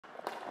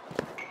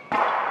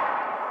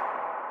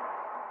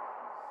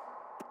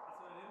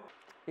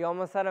You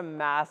almost had a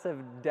massive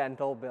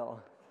dental bill.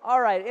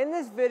 All right, in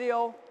this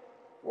video,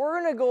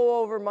 we're gonna go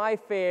over my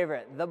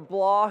favorite, the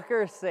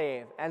blocker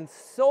save. And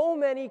so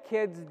many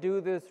kids do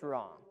this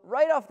wrong.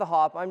 Right off the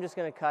hop, I'm just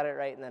gonna cut it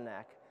right in the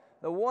neck.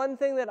 The one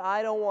thing that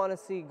I don't wanna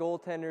see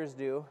goaltenders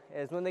do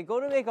is when they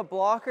go to make a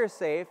blocker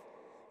save,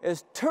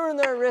 is turn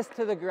their wrist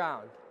to the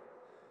ground.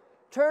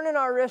 Turning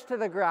our wrist to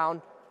the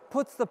ground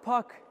puts the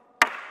puck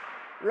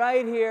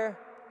right here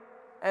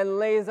and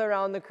lays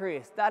around the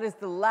crease. That is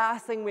the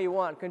last thing we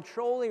want.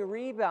 Controlling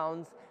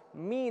rebounds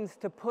means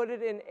to put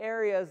it in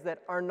areas that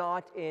are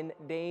not in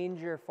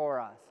danger for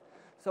us.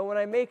 So when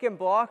I'm making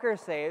blocker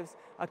saves,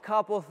 a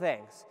couple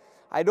things.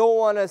 I don't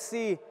want to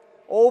see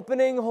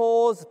opening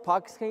holes,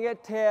 pucks can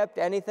get tipped,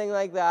 anything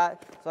like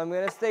that. So I'm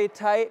going to stay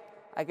tight.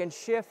 I can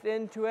shift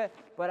into it,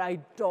 but I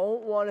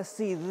don't want to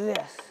see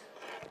this.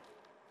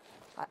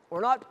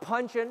 We're not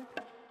punching.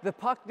 The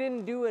puck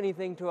didn't do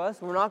anything to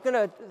us. We're not going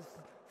to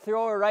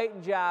throw a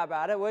right jab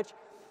at it, which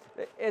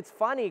it's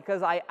funny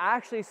because I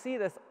actually see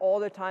this all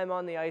the time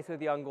on the ice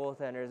with young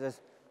goaltenders,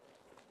 is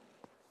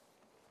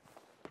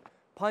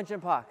punching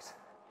pucks.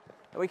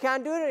 And we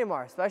can't do it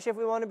anymore, especially if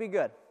we want to be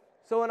good.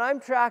 So when I'm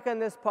tracking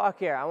this puck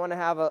here, I want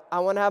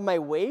to have my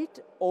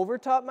weight over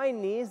top my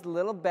knees, a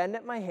little bend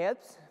at my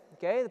hips.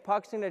 Okay, the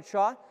puck's going to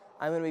shot.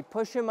 I'm going to be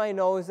pushing my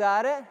nose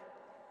at it.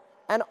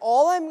 And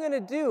all I'm going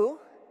to do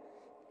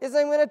is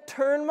I'm going to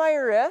turn my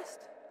wrist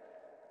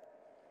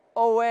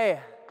away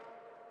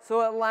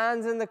so it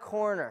lands in the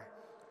corner.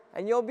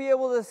 And you'll be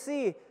able to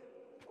see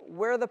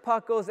where the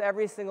puck goes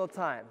every single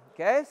time.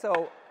 Okay,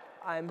 so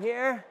I'm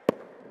here.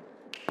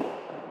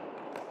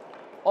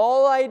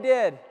 All I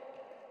did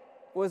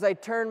was I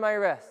turned my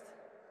wrist.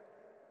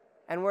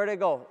 And where'd it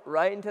go?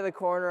 Right into the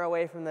corner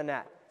away from the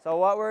net. So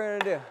what we're going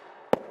to do,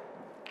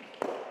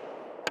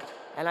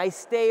 and I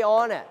stay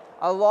on it.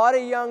 A lot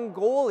of young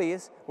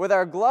goalies, with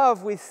our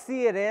glove, we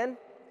see it in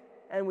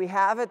and we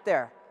have it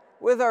there.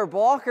 With our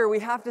blocker, we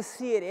have to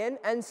see it in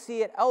and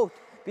see it out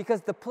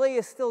because the play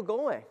is still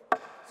going.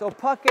 So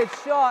puck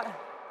gets shot,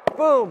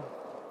 boom.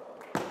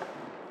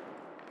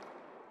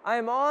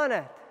 I'm on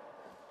it.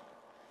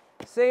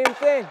 Same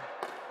thing.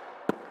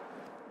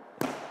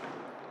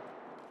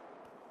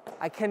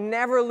 I can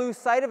never lose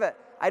sight of it.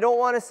 I don't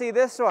want to see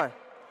this one.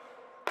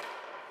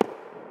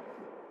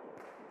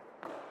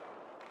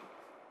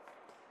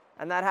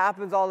 And that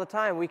happens all the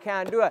time. We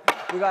can't do it.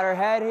 We got our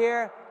head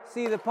here,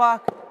 see the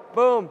puck,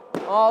 boom,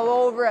 all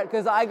over it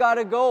because I got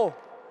to go.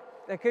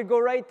 It could go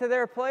right to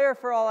their player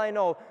for all I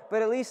know.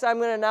 But at least I'm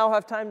going to now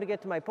have time to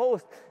get to my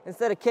post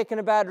instead of kicking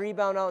a bad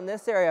rebound out in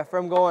this area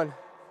from going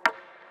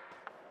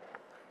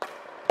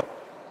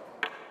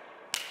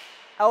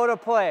out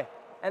of play.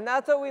 And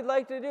that's what we'd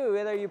like to do.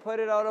 Either you put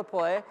it out of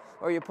play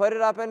or you put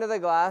it up into the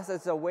glass.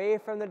 It's away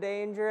from the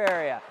danger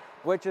area,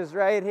 which is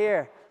right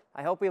here.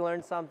 I hope we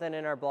learned something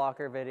in our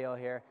blocker video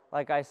here.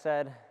 Like I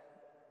said,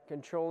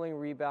 controlling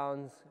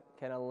rebounds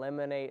can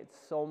eliminate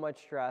so much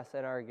stress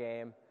in our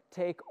game.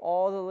 Take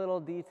all the little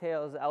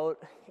details out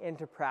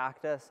into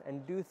practice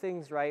and do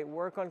things right.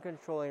 Work on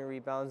controlling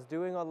rebounds,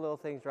 doing all the little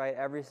things right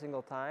every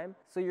single time,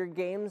 so your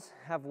games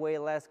have way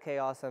less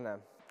chaos in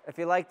them. If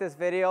you like this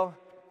video,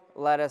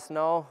 let us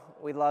know.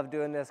 We love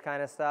doing this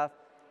kind of stuff.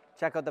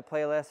 Check out the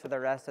playlist for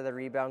the rest of the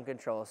rebound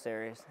control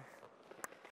series.